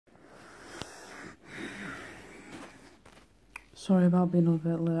Sorry about being a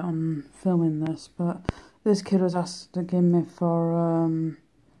little bit late on filming this, but this kid was asked to give me for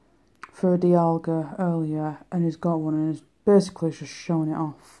a Dialga earlier, and he's got one, and he's basically just showing it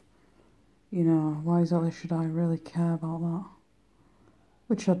off. You know, why exactly should I really care about that?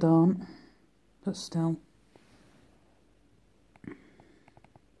 Which I don't, but still.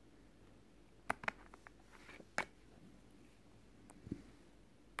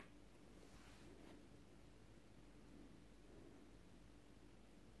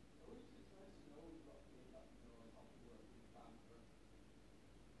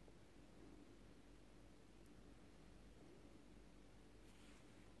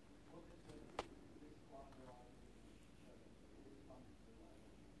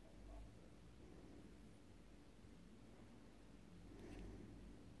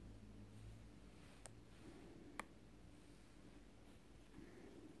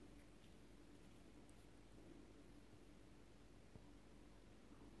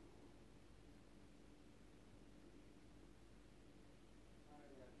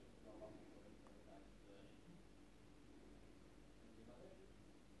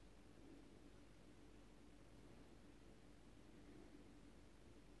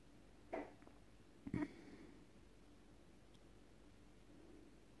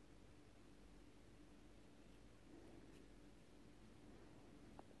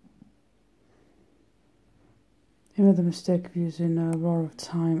 He made the mistake of using Roar of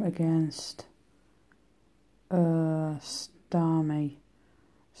Time against Starmie,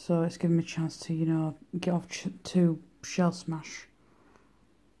 so it's given me a chance to, you know, get off to Shell Smash.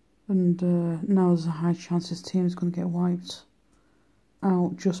 And now there's a high chance his team is going to get wiped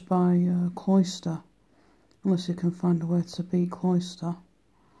out just by Cloyster, unless he can find a way to beat Cloyster.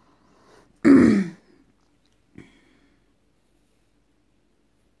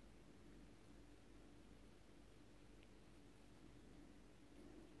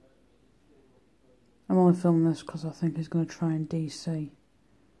 I'm only filming this because I think he's going to try and DC.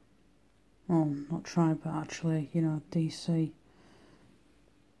 Well, not try, but actually, you know, DC.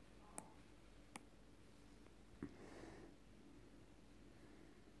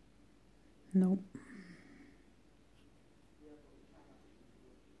 Nope.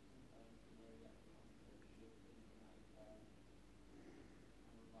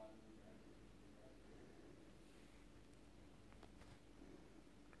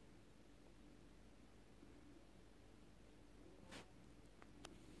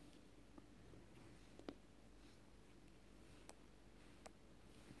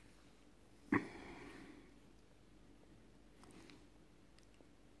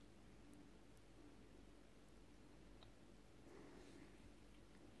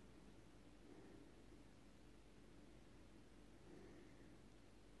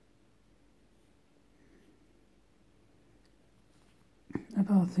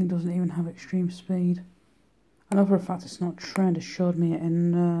 The other thing doesn't even have extreme speed. I know for a fact it's not trend. It showed me it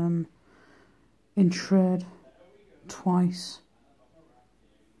in trade twice.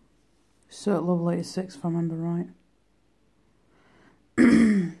 So at level 86, if I remember right.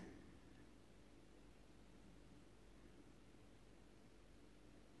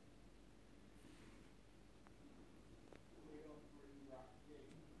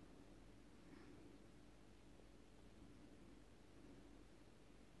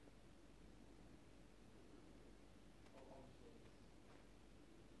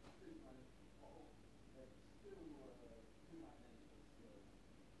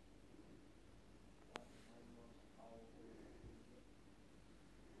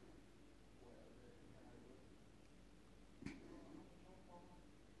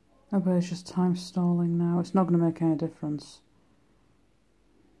 Oh, but it's just time stalling now. It's not going to make any difference.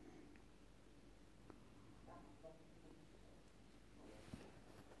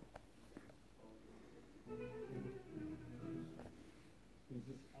 He's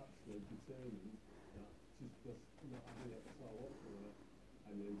just absolutely determined that she's just not having it so whatsoever,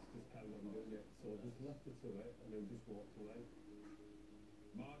 and then she's just carried on doing it. So just left her to it and then just walked away.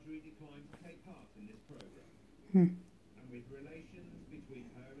 Marjorie declined to take part in this programme. And with relations between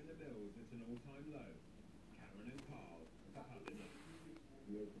her and the Mills at an all-time low, Karen and Carl have had enough.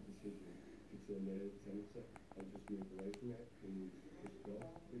 Make a decision to terminate tennis and just move away from it and just go,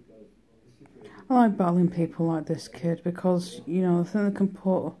 because the situation... I like battling people like this kid because, you know, I think they can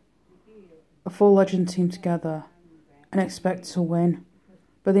put a full legend team together and expect to win.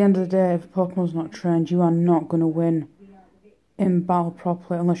 But at the end of the day, if Pokemon's not trained, you are not going to win in battle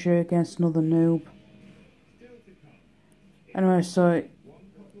properly unless you're against another noob. Anyway, so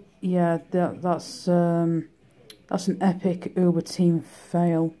yeah, that's an epic Uber team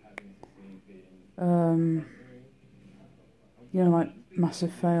fail. you know, like,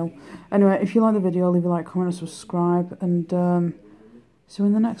 massive fail. Anyway, if you like the video, leave a like, comment and subscribe, and see you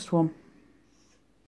in the next one.